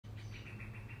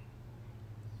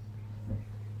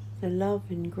the love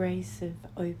and grace of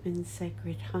open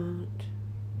sacred heart,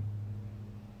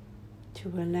 to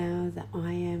allow the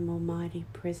I Am Almighty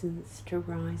Presence to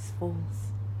rise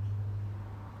forth,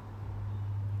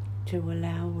 to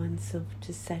allow oneself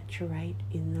to saturate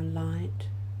in the light,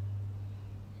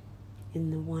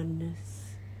 in the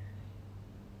oneness,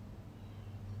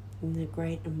 in the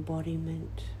great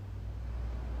embodiment,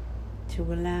 to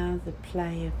allow the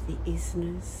play of the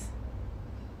isness,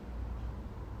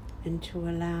 and to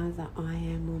allow the I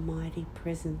Am Almighty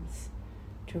Presence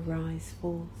to rise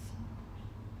forth.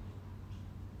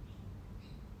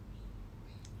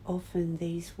 Often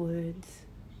these words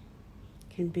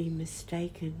can be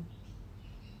mistaken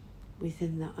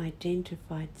within the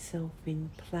identified self in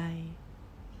play,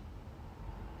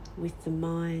 with the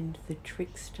mind, the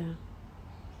trickster,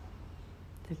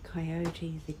 the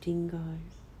coyote, the dingo,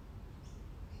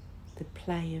 the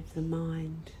play of the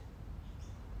mind.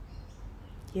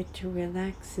 Yet to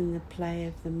relax in the play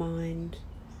of the mind,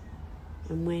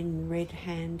 and when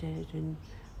red-handed, and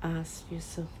ask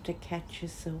yourself to catch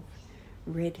yourself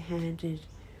red-handed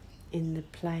in the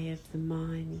play of the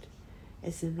mind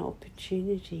as an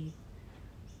opportunity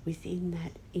within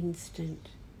that instant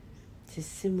to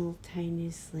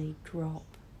simultaneously drop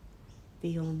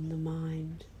beyond the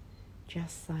mind,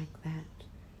 just like that.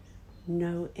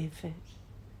 No effort.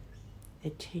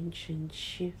 Attention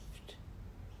shift.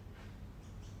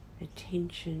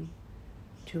 Attention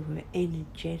to an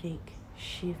energetic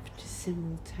shift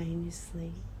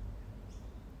simultaneously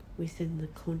within the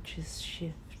conscious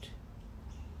shift.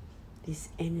 This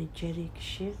energetic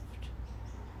shift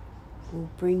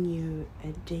will bring you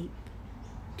a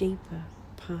deeper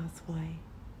pathway,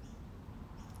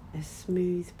 a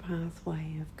smooth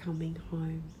pathway of coming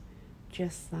home,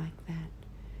 just like that,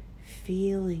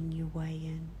 feeling your way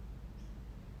in,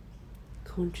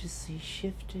 consciously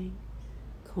shifting,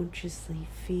 consciously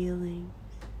feeling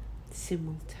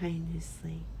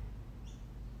simultaneously.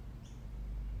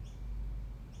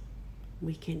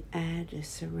 We can add a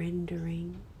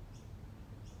surrendering,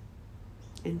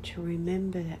 and to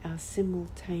remember our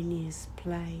simultaneous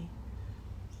play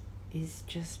is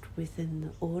just within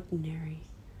the ordinary,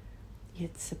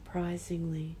 yet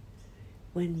surprisingly,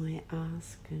 when we're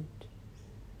asked and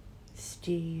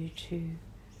steer you to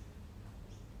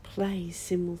play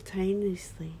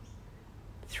simultaneously,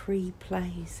 3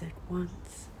 plays at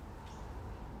once,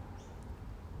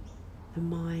 the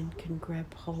mind can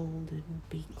grab hold and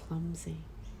be clumsy,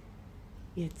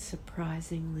 yet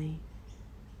surprisingly,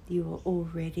 you are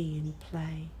already in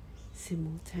play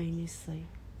simultaneously.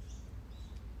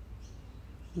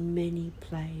 Many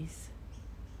plays,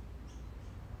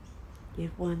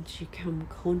 yet once you come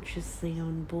consciously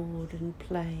on board and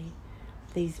play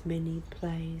these many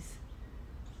plays,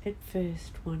 at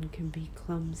first one can be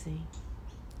clumsy,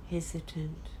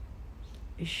 hesitant,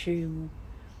 assume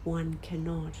one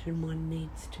cannot and one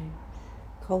needs to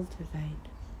cultivate.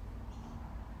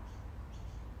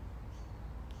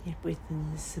 Yet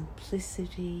within the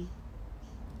simplicity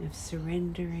of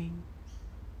surrendering,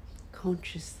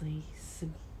 consciously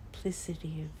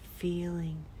simplicity of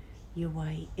feeling your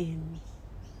way in,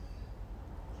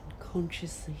 and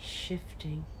consciously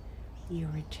shifting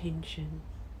your attention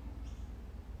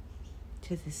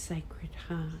to the Sacred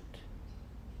Heart,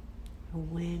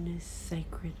 awareness,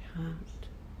 Sacred Heart,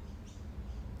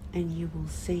 and you will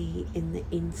see in the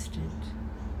instant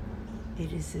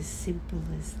it is as simple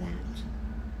as that.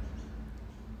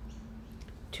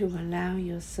 To allow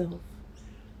yourself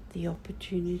the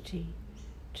opportunity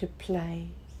to play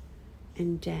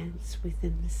and dance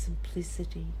within the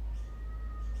simplicity,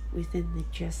 within the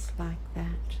just like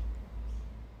that.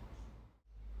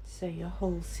 So your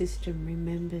whole system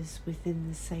remembers within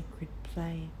the sacred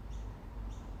play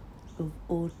of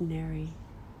ordinary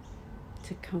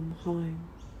to come home,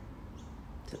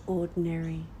 the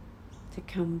ordinary to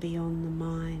come beyond the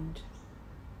mind,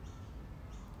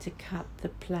 to cut the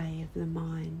play of the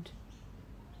mind,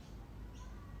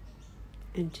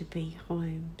 and to be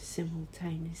home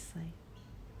simultaneously,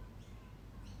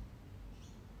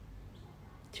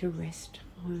 to rest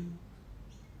home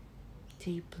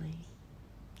deeply,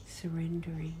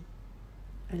 surrendering,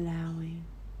 allowing,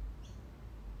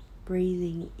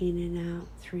 breathing in and out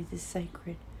through the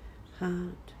Sacred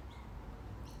Heart,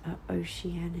 our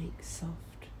oceanic,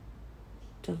 soft,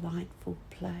 delightful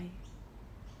play.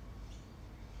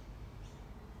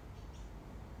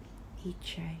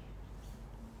 Iche.